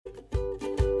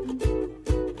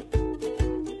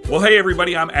Well, hey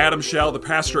everybody, I'm Adam Shell, the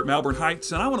pastor at Melbourne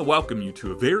Heights, and I want to welcome you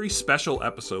to a very special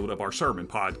episode of our sermon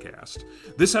podcast.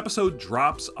 This episode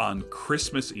drops on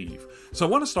Christmas Eve, so I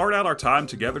want to start out our time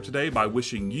together today by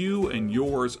wishing you and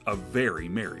yours a very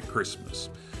Merry Christmas.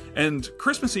 And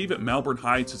Christmas Eve at Melbourne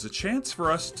Heights is a chance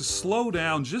for us to slow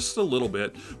down just a little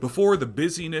bit before the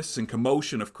busyness and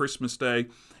commotion of Christmas Day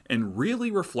and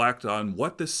really reflect on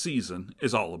what this season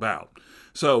is all about.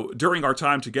 So during our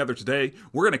time together today,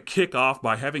 we're going to kick off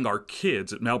by having our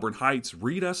kids at Melbourne Heights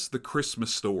read us the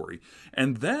Christmas story.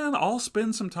 And then I'll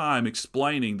spend some time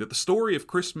explaining that the story of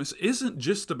Christmas isn't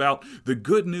just about the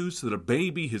good news that a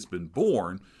baby has been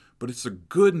born, but it's the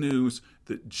good news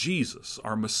that Jesus,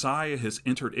 our Messiah, has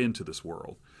entered into this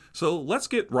world. So let's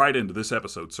get right into this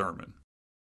episode's sermon.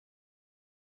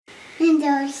 In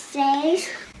those days,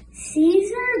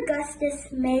 Caesar Augustus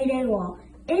made a law.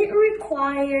 It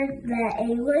required that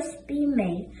a list be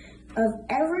made of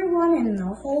everyone in the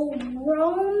whole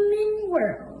Roman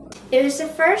world. It was the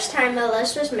first time a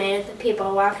list was made of the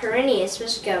people while Quirinius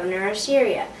was governor of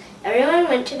Syria. Everyone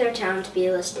went to their town to be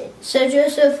listed. So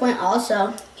Joseph went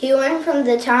also. He went from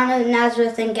the town of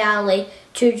Nazareth in Galilee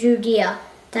to Judea.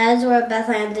 That is where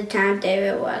Bethlehem, the town of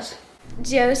David, was.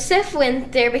 Joseph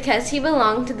went there because he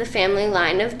belonged to the family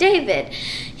line of David.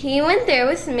 He went there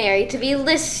with Mary to be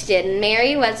listed.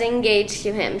 Mary was engaged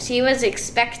to him. She was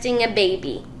expecting a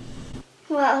baby.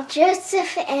 While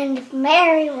Joseph and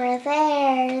Mary were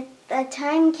there, the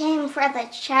time came for the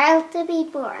child to be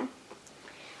born.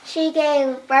 She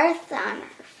gave birth on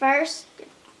her first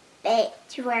baby.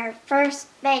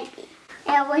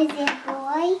 It was a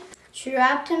boy. She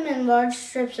wrapped him in large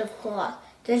strips of cloth.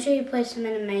 Then she placed him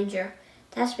in a manger.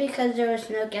 That's because there was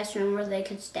no guest room where they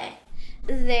could stay.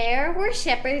 There were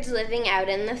shepherds living out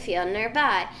in the field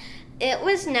nearby. It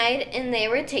was night and they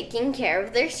were taking care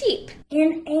of their sheep.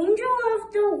 An angel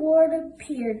of the Lord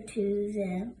appeared to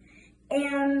them,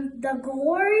 and the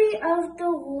glory of the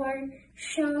Lord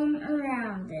shone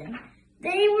around them.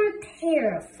 They were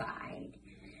terrified.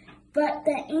 But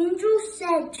the angel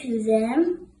said to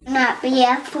them, "Do not be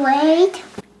afraid.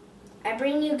 I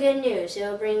bring you good news. It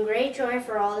will bring great joy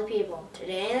for all the people.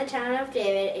 Today in the town of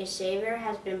David, a Savior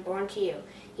has been born to you.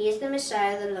 He is the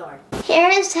Messiah, the Lord. Here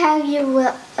is how you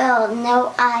will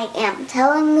know I am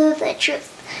telling you the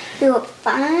truth. You will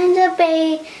find a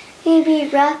baby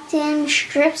wrapped in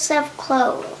strips of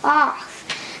cloth,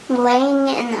 laying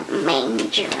in a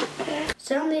manger."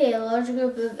 Suddenly, a large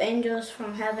group of angels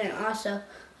from heaven also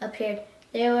appeared.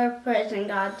 They were praising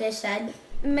God. They said,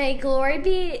 May glory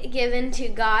be given to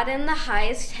God in the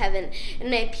highest heaven,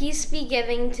 and may peace be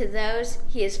given to those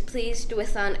he is pleased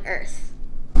with on earth.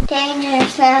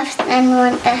 Yourselves and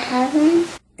went to heaven.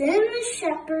 Then the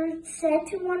shepherds said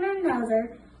to one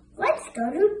another, "Let's go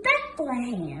to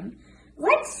Bethlehem.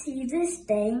 Let's see this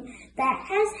thing that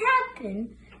has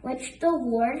happened, which the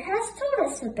Lord has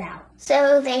told us about."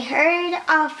 So they hurried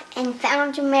off and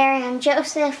found Mary and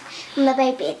Joseph and the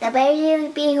baby. The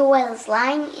baby was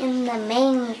lying in the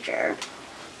manger.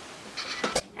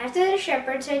 After the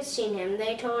shepherds had seen him,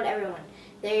 they told everyone.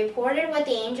 They reported what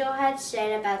the angel had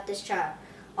said about this child.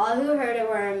 All who heard it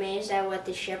were amazed at what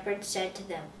the shepherds said to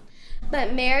them.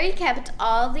 But Mary kept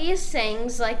all these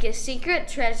sayings like a secret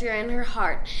treasure in her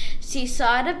heart. She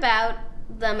sought about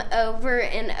them over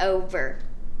and over.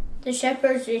 The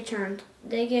shepherds returned.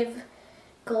 They gave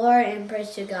glory and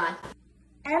praise to God.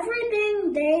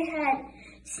 Everything they had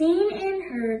seen and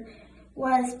heard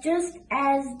was just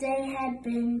as they had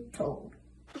been told.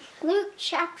 Luke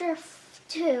chapter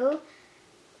 2,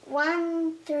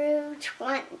 1 through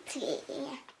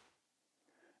 20.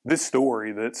 This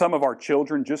story that some of our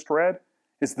children just read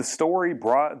is the story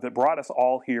that brought us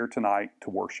all here tonight to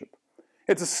worship.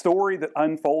 It's a story that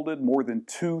unfolded more than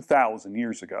 2,000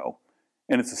 years ago.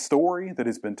 And it's a story that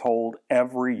has been told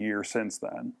every year since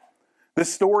then.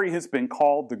 This story has been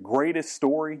called the greatest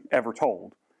story ever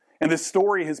told. And this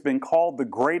story has been called the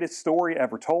greatest story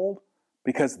ever told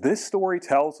because this story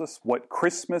tells us what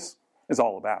Christmas is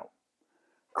all about.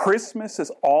 Christmas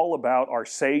is all about our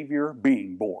Savior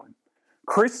being born.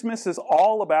 Christmas is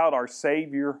all about our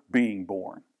Savior being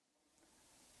born.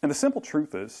 And the simple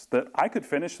truth is that I could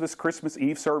finish this Christmas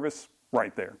Eve service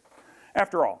right there.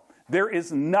 After all, there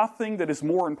is nothing that is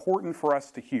more important for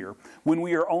us to hear when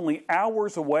we are only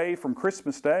hours away from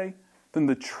Christmas Day than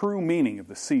the true meaning of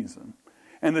the season.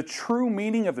 And the true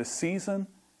meaning of the season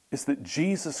is that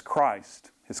Jesus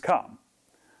Christ has come.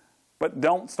 But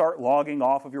don't start logging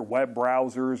off of your web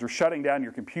browsers or shutting down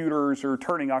your computers or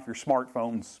turning off your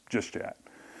smartphones just yet.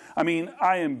 I mean,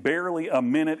 I am barely a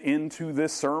minute into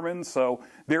this sermon, so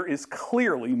there is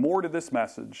clearly more to this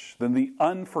message than the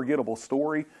unforgettable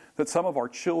story that some of our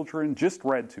children just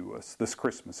read to us this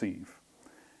Christmas Eve.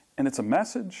 And it's a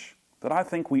message that I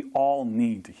think we all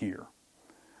need to hear.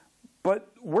 But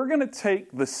we're going to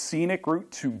take the scenic route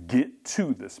to get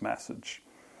to this message.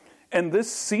 And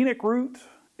this scenic route,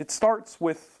 it starts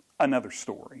with another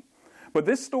story. But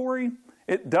this story,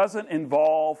 it doesn't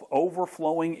involve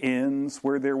overflowing inns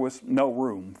where there was no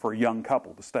room for a young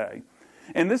couple to stay.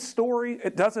 In this story,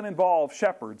 it doesn't involve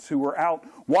shepherds who were out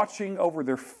watching over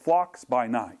their flocks by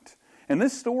night. And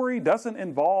this story doesn't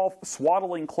involve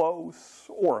swaddling clothes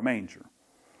or a manger.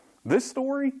 This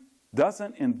story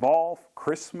doesn't involve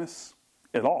Christmas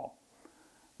at all.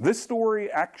 This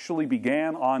story actually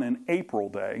began on an April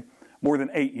day more than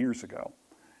 8 years ago.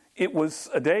 It was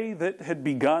a day that had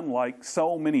begun like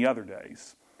so many other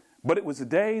days, but it was a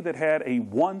day that had a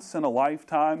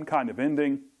once-in-a-lifetime kind of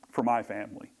ending for my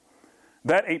family.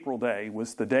 That April day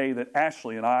was the day that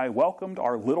Ashley and I welcomed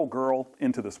our little girl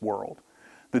into this world,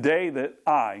 the day that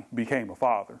I became a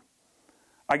father.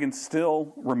 I can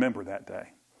still remember that day.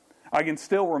 I can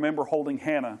still remember holding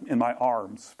Hannah in my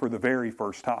arms for the very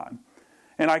first time.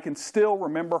 And I can still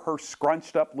remember her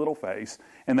scrunched up little face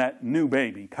and that new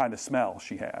baby kind of smell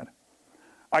she had.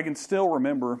 I can still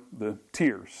remember the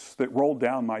tears that rolled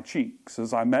down my cheeks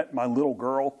as I met my little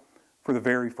girl for the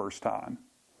very first time.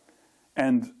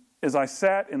 And as I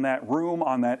sat in that room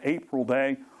on that April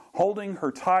day, holding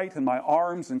her tight in my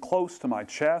arms and close to my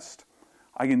chest,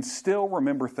 I can still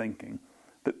remember thinking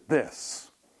that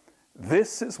this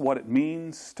is what it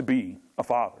means to be a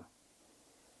father.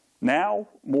 Now,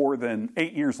 more than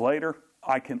 8 years later,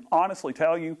 I can honestly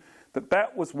tell you that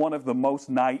that was one of the most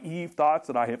naive thoughts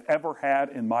that I have ever had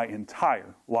in my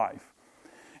entire life.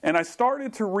 And I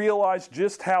started to realize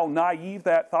just how naive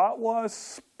that thought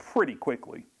was pretty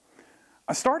quickly.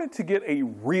 I started to get a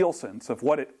real sense of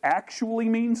what it actually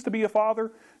means to be a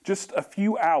father just a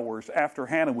few hours after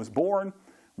Hannah was born,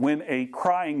 when a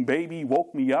crying baby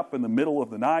woke me up in the middle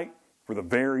of the night for the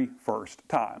very first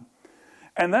time.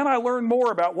 And then I learned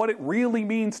more about what it really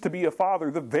means to be a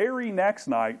father the very next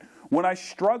night when I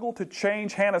struggled to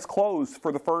change Hannah's clothes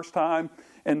for the first time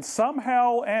and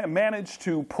somehow managed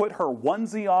to put her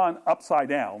onesie on upside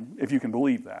down, if you can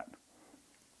believe that.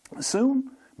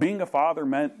 Soon, being a father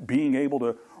meant being able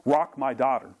to rock my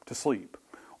daughter to sleep,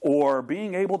 or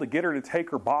being able to get her to take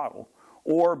her bottle,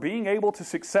 or being able to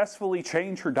successfully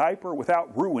change her diaper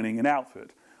without ruining an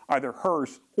outfit, either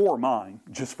hers or mine,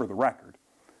 just for the record.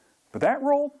 But that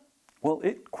role, well,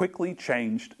 it quickly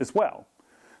changed as well.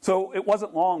 So it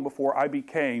wasn't long before I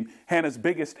became Hannah's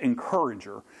biggest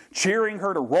encourager, cheering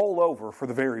her to roll over for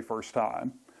the very first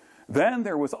time. Then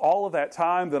there was all of that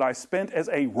time that I spent as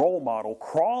a role model,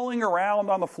 crawling around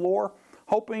on the floor,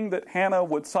 hoping that Hannah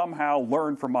would somehow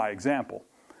learn from my example.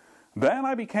 Then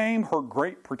I became her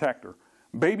great protector,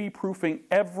 baby-proofing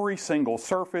every single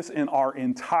surface in our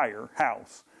entire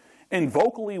house, and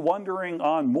vocally wondering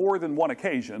on more than one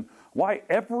occasion why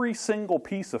every single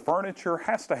piece of furniture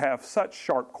has to have such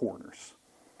sharp corners.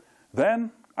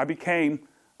 Then I became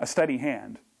a steady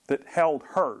hand that held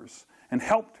hers and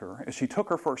helped her as she took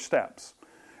her first steps.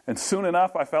 And soon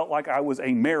enough, I felt like I was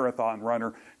a marathon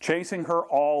runner chasing her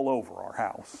all over our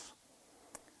house.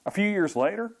 A few years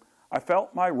later, I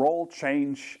felt my role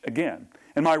change again.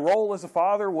 And my role as a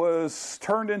father was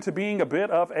turned into being a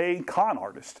bit of a con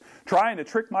artist, trying to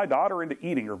trick my daughter into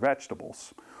eating her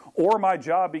vegetables. Or my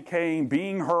job became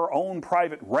being her own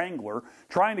private wrangler,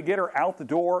 trying to get her out the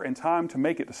door in time to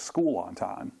make it to school on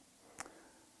time.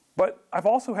 But I've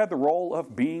also had the role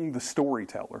of being the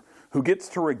storyteller, who gets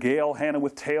to regale Hannah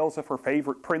with tales of her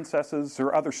favorite princesses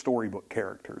or other storybook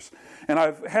characters. And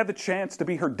I've had the chance to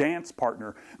be her dance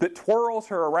partner that twirls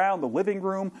her around the living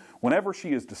room whenever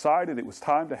she has decided it was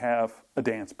time to have a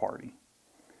dance party.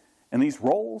 And these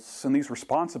roles and these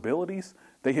responsibilities,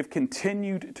 they have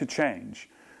continued to change.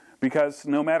 Because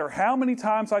no matter how many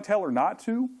times I tell her not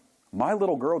to, my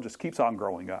little girl just keeps on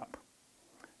growing up.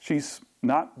 She's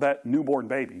not that newborn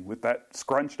baby with that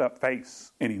scrunched up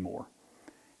face anymore.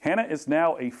 Hannah is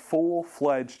now a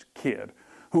full-fledged kid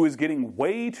who is getting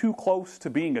way too close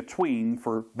to being a tween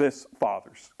for this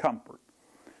father's comfort.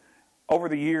 Over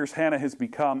the years, Hannah has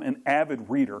become an avid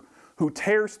reader who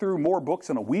tears through more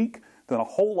books in a week than a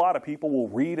whole lot of people will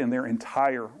read in their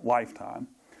entire lifetime.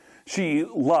 She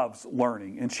loves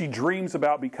learning, and she dreams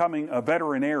about becoming a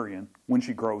veterinarian when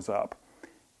she grows up,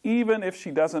 even if she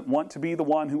doesn't want to be the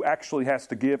one who actually has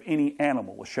to give any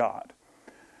animal a shot.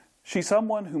 She's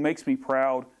someone who makes me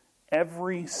proud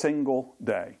every single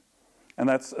day. And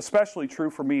that's especially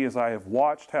true for me as I have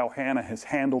watched how Hannah has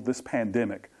handled this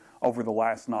pandemic over the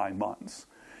last 9 months.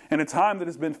 In a time that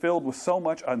has been filled with so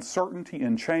much uncertainty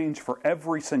and change for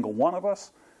every single one of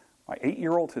us, my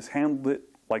 8-year-old has handled it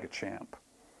like a champ.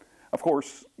 Of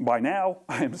course, by now,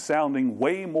 I am sounding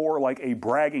way more like a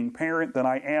bragging parent than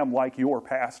I am like your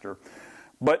pastor.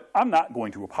 But I'm not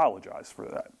going to apologize for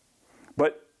that.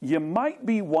 But you might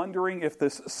be wondering if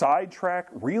this sidetrack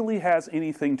really has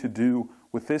anything to do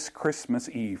with this Christmas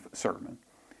Eve sermon.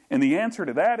 And the answer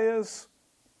to that is,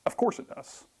 of course it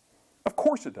does. Of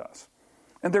course it does.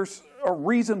 And there's a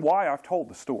reason why I've told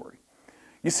the story.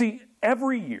 You see,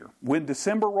 every year when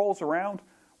December rolls around,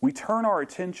 we turn our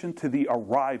attention to the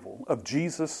arrival of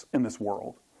Jesus in this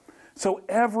world. So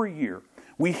every year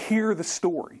we hear the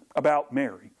story about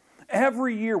Mary.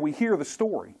 Every year we hear the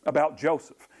story about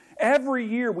Joseph. Every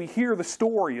year we hear the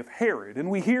story of Herod, and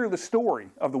we hear the story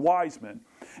of the wise men.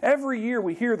 Every year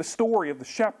we hear the story of the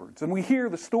shepherds, and we hear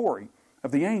the story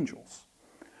of the angels.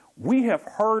 We have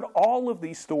heard all of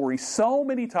these stories so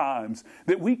many times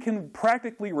that we can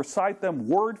practically recite them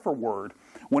word for word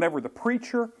whenever the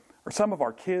preacher or some of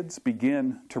our kids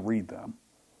begin to read them.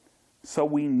 So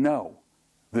we know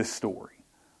this story.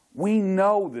 We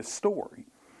know this story.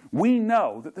 We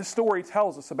know that this story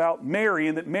tells us about Mary,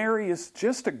 and that Mary is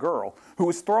just a girl who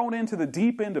was thrown into the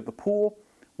deep end of the pool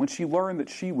when she learned that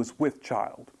she was with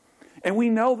child. And we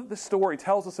know that this story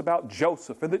tells us about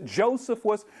Joseph, and that Joseph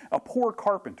was a poor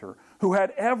carpenter who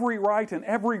had every right and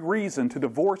every reason to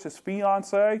divorce his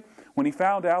fiancée when he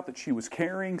found out that she was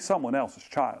carrying someone else's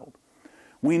child.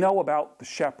 We know about the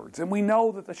shepherds, and we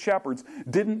know that the shepherds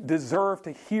didn't deserve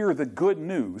to hear the good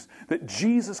news that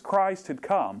Jesus Christ had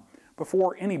come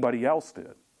before anybody else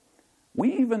did.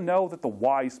 We even know that the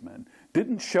wise men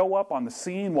didn't show up on the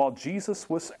scene while Jesus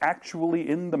was actually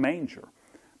in the manger,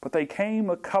 but they came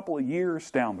a couple of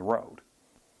years down the road.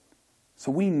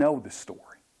 So we know this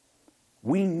story.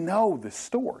 We know this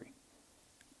story.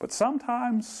 But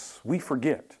sometimes we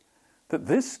forget that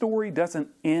this story doesn't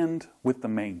end with the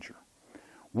manger.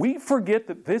 We forget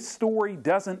that this story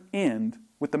doesn't end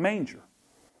with the manger.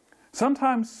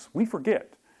 Sometimes we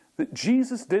forget that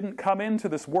Jesus didn't come into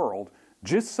this world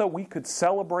just so we could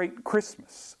celebrate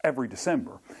Christmas every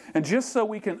December, and just so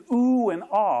we can ooh and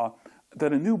ah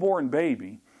that a newborn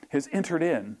baby has entered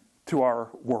into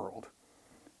our world.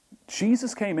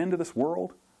 Jesus came into this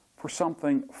world for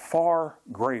something far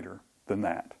greater than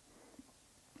that.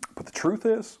 But the truth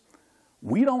is,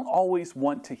 we don't always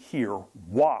want to hear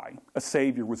why a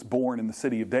Savior was born in the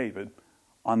city of David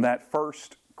on that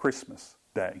first Christmas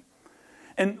day.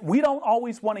 And we don't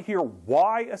always want to hear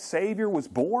why a Savior was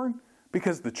born,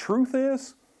 because the truth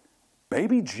is,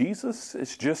 baby Jesus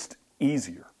is just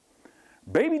easier.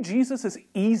 Baby Jesus is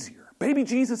easier. Baby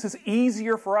Jesus is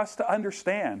easier for us to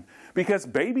understand, because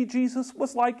baby Jesus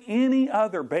was like any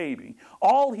other baby.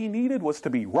 All he needed was to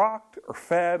be rocked or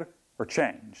fed or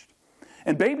changed.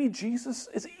 And baby Jesus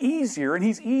is easier, and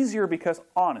he's easier because,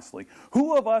 honestly,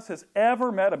 who of us has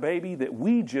ever met a baby that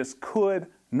we just could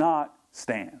not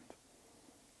stand?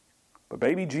 But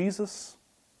baby Jesus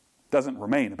doesn't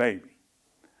remain a baby.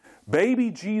 Baby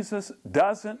Jesus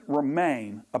doesn't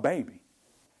remain a baby.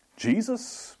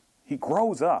 Jesus, he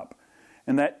grows up,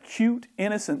 and that cute,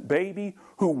 innocent baby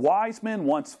who wise men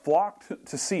once flocked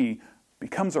to see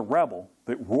becomes a rebel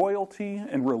that royalty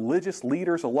and religious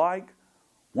leaders alike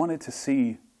wanted to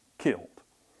see killed.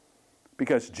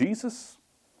 Because Jesus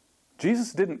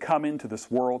didn't come into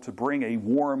this world to bring a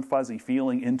warm, fuzzy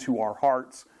feeling into our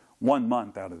hearts 1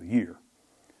 month out of the year.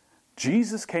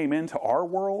 Jesus came into our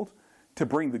world to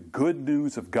bring the good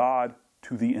news of God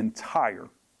to the entire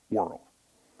world.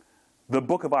 The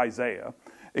book of Isaiah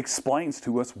explains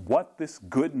to us what this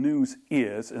good news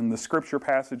is in the scripture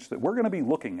passage that we're going to be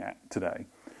looking at today.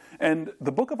 And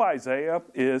the book of Isaiah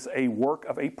is a work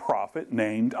of a prophet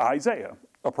named Isaiah,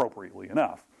 appropriately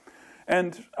enough.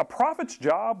 And a prophet's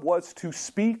job was to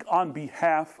speak on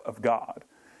behalf of God.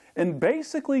 And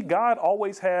basically, God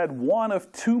always had one of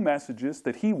two messages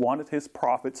that he wanted his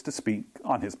prophets to speak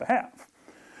on his behalf.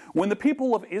 When the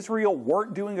people of Israel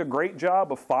weren't doing a great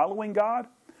job of following God,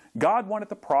 God wanted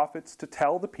the prophets to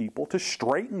tell the people to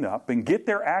straighten up and get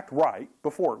their act right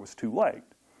before it was too late.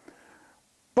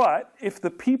 But if the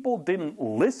people didn't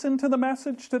listen to the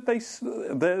message that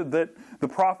the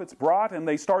prophets brought, and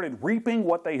they started reaping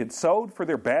what they had sowed for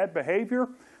their bad behavior,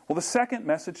 well, the second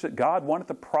message that God wanted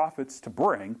the prophets to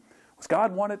bring was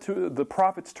God wanted the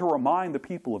prophets to remind the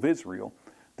people of Israel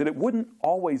that it wouldn't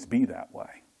always be that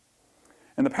way.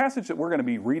 And the passage that we're going to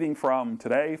be reading from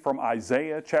today, from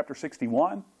Isaiah chapter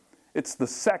 61, it's the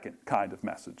second kind of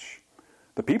message.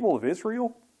 The people of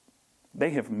Israel,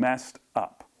 they have messed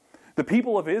up. The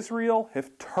people of Israel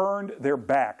have turned their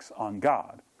backs on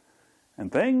God.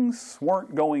 And things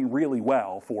weren't going really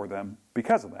well for them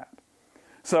because of that.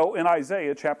 So in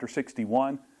Isaiah chapter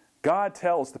 61, God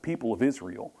tells the people of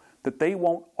Israel that they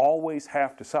won't always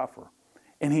have to suffer.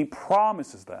 And He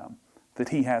promises them that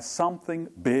He has something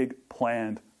big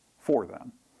planned for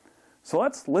them. So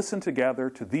let's listen together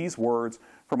to these words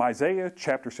from Isaiah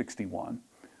chapter 61.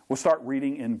 We'll start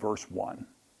reading in verse 1.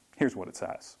 Here's what it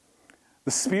says.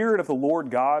 The Spirit of the Lord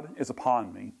God is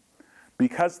upon me,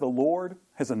 because the Lord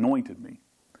has anointed me.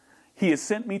 He has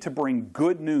sent me to bring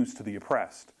good news to the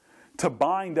oppressed, to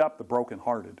bind up the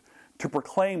brokenhearted, to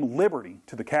proclaim liberty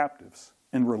to the captives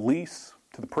and release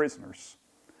to the prisoners,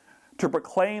 to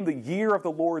proclaim the year of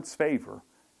the Lord's favor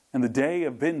and the day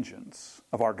of vengeance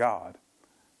of our God,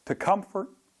 to comfort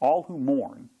all who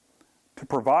mourn, to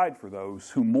provide for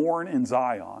those who mourn in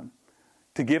Zion,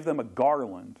 to give them a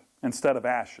garland instead of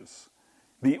ashes,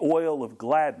 the oil of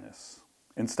gladness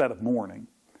instead of mourning,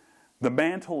 the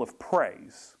mantle of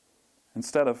praise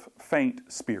instead of faint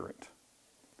spirit.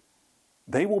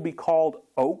 They will be called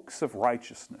oaks of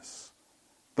righteousness,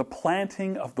 the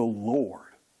planting of the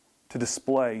Lord to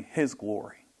display His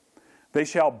glory. They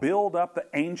shall build up the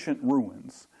ancient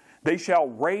ruins. They shall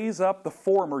raise up the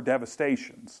former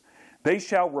devastations. They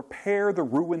shall repair the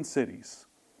ruined cities,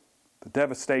 the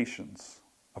devastations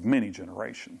of many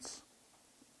generations.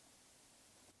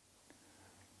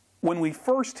 When we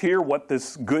first hear what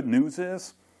this good news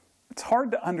is, it's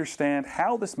hard to understand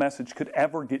how this message could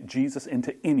ever get Jesus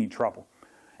into any trouble.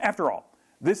 After all,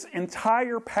 this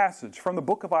entire passage from the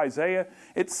book of Isaiah,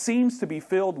 it seems to be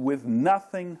filled with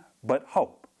nothing but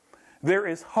hope. There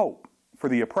is hope for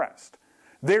the oppressed.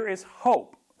 There is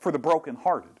hope for the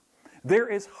brokenhearted. There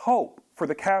is hope for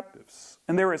the captives.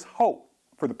 And there is hope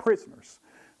for the prisoners.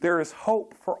 There is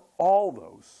hope for all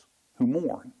those who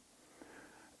mourn.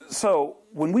 So,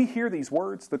 when we hear these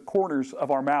words, the corners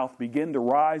of our mouth begin to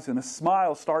rise and a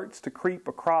smile starts to creep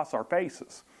across our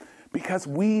faces, because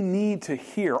we need to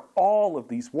hear all of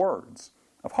these words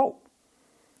of hope.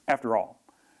 After all,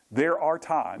 there are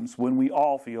times when we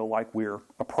all feel like we're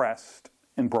oppressed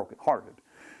and brokenhearted.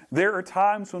 There are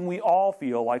times when we all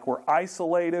feel like we're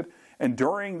isolated, and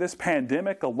during this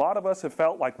pandemic, a lot of us have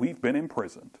felt like we've been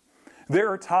imprisoned. There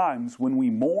are times when we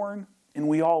mourn and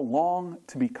we all long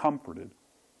to be comforted.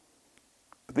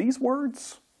 But these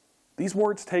words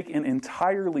take an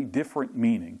entirely different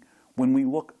meaning when we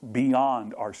look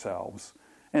beyond ourselves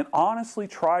and honestly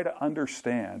try to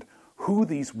understand who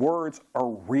these words are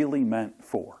really meant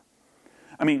for.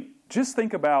 I mean, just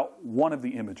think about one of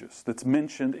the images that's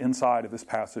mentioned inside of this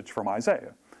passage from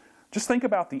Isaiah. Just think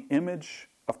about the image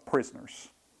of prisoners.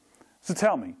 So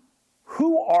tell me,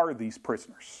 who are these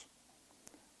prisoners?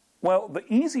 Well, the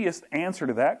easiest answer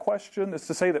to that question is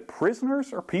to say that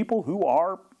prisoners are people who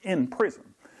are in prison.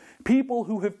 People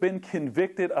who have been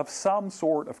convicted of some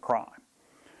sort of crime.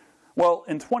 Well,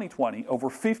 in 2020, over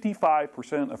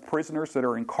 55% of prisoners that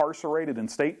are incarcerated in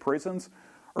state prisons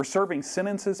are serving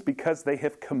sentences because they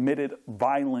have committed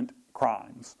violent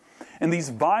crimes. And these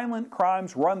violent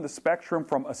crimes run the spectrum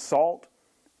from assault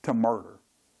to murder.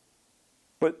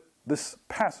 But this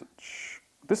passage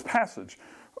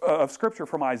of Scripture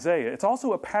from Isaiah, it's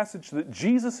also a passage that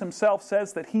Jesus Himself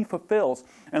says that He fulfills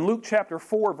in Luke chapter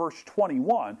 4, verse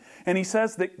 21. And He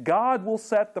says that God will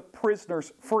set the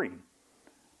prisoners free.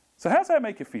 So how does that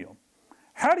make you feel?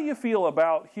 How do you feel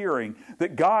about hearing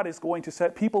that God is going to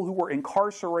set people who were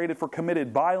incarcerated for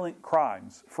committed violent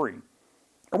crimes free?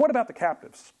 Or what about the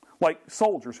captives, like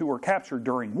soldiers who were captured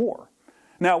during war?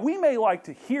 Now, we may like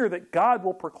to hear that God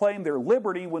will proclaim their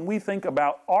liberty when we think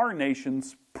about our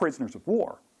nation's prisoners of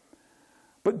war.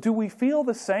 But do we feel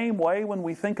the same way when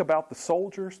we think about the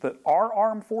soldiers that our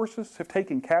armed forces have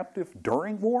taken captive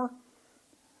during war?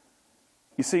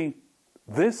 You see,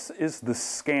 this is the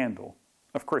scandal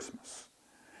of Christmas.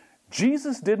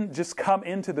 Jesus didn't just come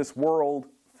into this world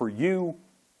for you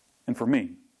and for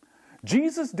me.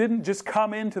 Jesus didn't just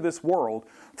come into this world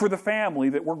for the family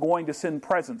that we're going to send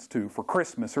presents to for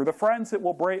Christmas, or the friends that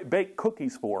we'll bake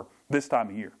cookies for this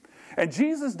time of year. And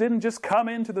Jesus didn't just come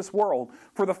into this world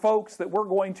for the folks that we're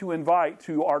going to invite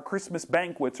to our Christmas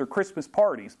banquets or Christmas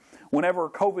parties whenever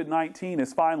COVID-19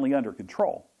 is finally under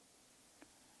control.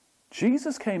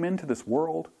 Jesus came into this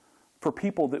world for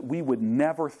people that we would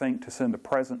never think to send a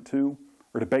present to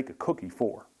or to bake a cookie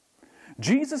for.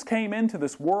 Jesus came into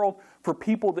this world for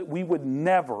people that we would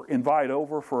never invite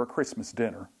over for a Christmas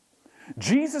dinner.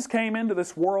 Jesus came into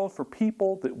this world for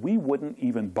people that we wouldn't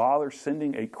even bother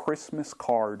sending a Christmas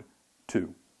card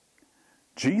to.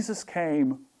 Jesus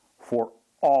came for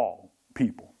all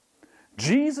people.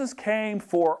 Jesus came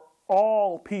for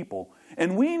all people.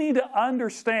 And we need to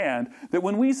understand that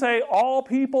when we say all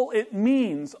people, it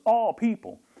means all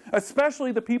people,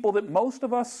 especially the people that most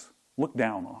of us look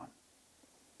down on.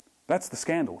 That's the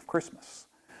scandal of Christmas.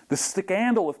 The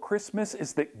scandal of Christmas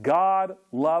is that God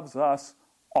loves us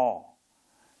all.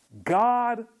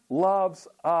 God loves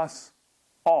us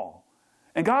all.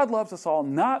 And God loves us all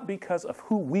not because of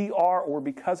who we are or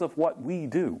because of what we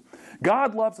do.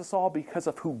 God loves us all because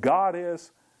of who God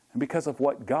is and because of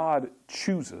what God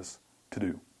chooses to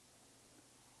do.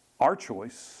 Our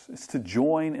choice is to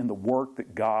join in the work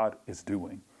that God is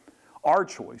doing. Our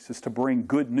choice is to bring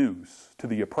good news to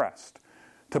the oppressed,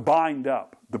 to bind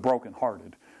up the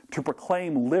brokenhearted, to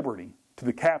proclaim liberty to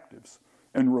the captives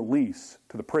and release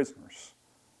to the prisoners.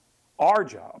 Our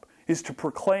job is to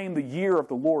proclaim the year of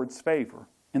the Lord's favor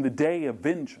and the day of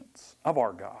vengeance of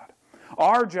our God.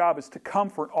 Our job is to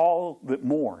comfort all that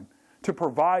mourn, to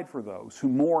provide for those who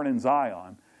mourn in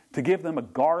Zion, to give them a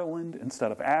garland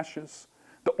instead of ashes,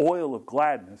 the oil of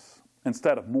gladness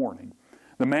instead of mourning,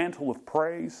 the mantle of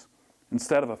praise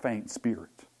instead of a faint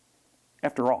spirit.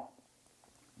 After all,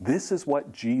 this is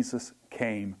what Jesus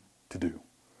came to do.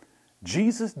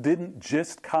 Jesus didn't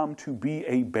just come to be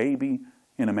a baby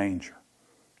in a manger.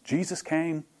 Jesus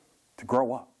came to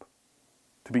grow up,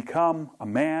 to become a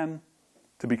man,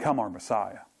 to become our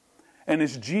Messiah. And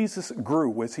as Jesus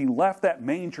grew, as he left that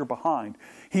manger behind,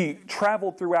 he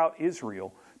traveled throughout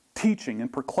Israel, teaching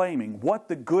and proclaiming what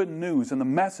the good news and the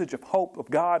message of hope of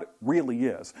God really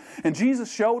is. And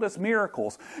Jesus showed us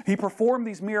miracles. He performed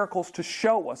these miracles to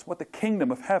show us what the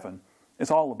kingdom of heaven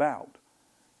is all about.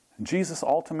 And Jesus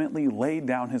ultimately laid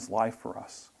down his life for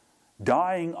us,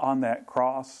 dying on that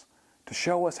cross to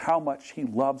show us how much he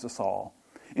loves us all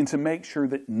and to make sure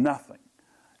that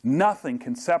nothing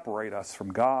can separate us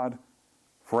from God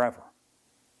forever.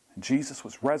 And Jesus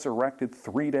was resurrected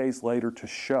 3 days later to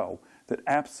show that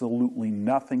absolutely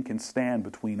nothing can stand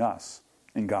between us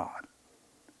and God.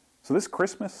 So this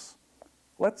Christmas,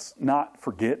 let's not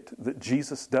forget that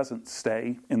Jesus doesn't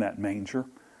stay in that manger.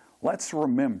 Let's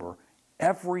remember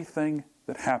everything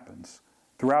that happens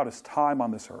throughout his time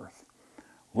on this earth.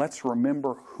 Let's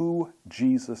remember who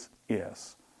Jesus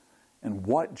is and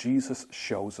what Jesus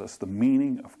shows us the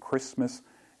meaning of Christmas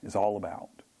is all about.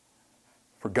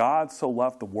 For God so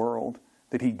loved the world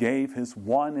that he gave his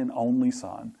one and only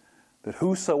Son, that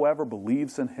whosoever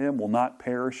believes in him will not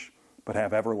perish but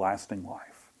have everlasting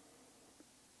life.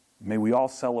 May we all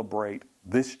celebrate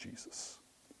this Jesus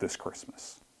this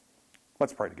Christmas.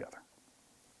 Let's pray together.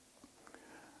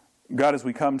 God, as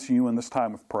we come to you in this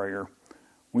time of prayer,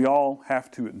 we all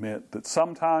have to admit that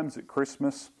sometimes at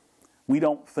Christmas, we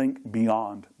don't think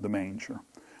beyond the manger.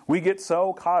 We get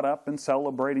so caught up in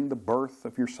celebrating the birth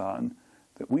of your Son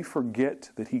that we forget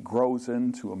that he grows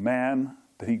into a man,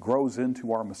 that he grows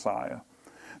into our Messiah,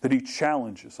 that he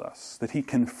challenges us, that he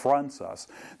confronts us,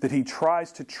 that he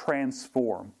tries to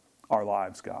transform our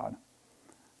lives, God.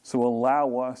 So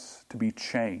allow us to be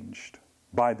changed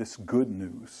by this good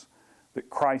news that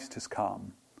Christ has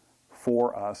come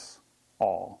for us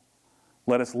all.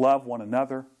 Let us love one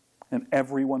another and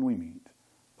everyone we meet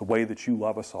the way that you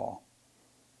love us all.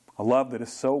 A love that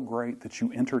is so great that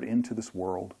you entered into this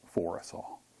world for us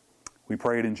all. We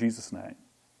pray it in Jesus' name.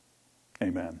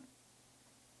 Amen.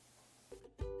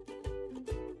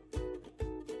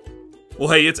 Well,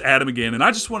 hey, it's Adam again, and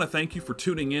I just want to thank you for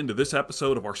tuning in to this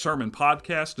episode of our sermon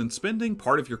podcast and spending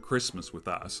part of your Christmas with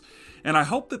us. And I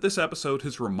hope that this episode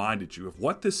has reminded you of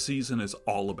what this season is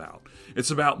all about.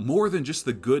 It's about more than just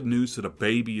the good news that a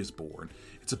baby is born.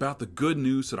 It's about the good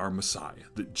news that our Messiah,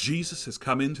 that Jesus has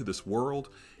come into this world,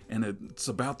 and it's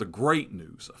about the great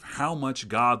news of how much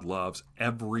God loves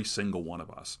every single one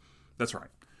of us. That's right.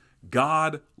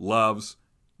 God loves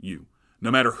you. No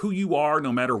matter who you are,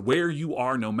 no matter where you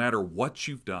are, no matter what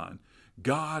you've done,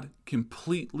 God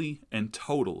completely and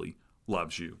totally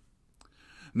loves you.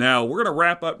 Now, we're going to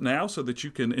wrap up now so that you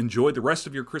can enjoy the rest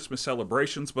of your Christmas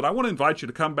celebrations, but I want to invite you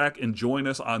to come back and join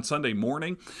us on Sunday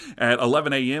morning at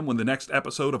 11 a.m. when the next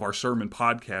episode of our sermon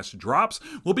podcast drops.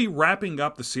 We'll be wrapping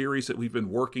up the series that we've been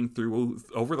working through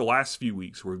over the last few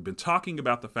weeks, where we've been talking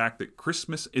about the fact that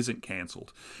Christmas isn't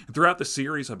canceled. And throughout the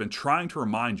series, I've been trying to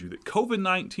remind you that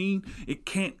COVID-19, it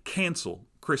can't cancel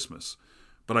Christmas.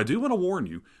 But I do want to warn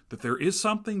you that there is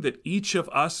something that each of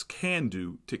us can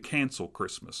do to cancel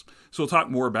Christmas. So we'll talk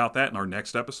more about that in our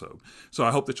next episode. So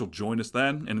I hope that you'll join us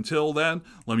then. And until then,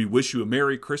 let me wish you a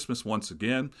Merry Christmas once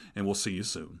again, and we'll see you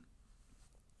soon.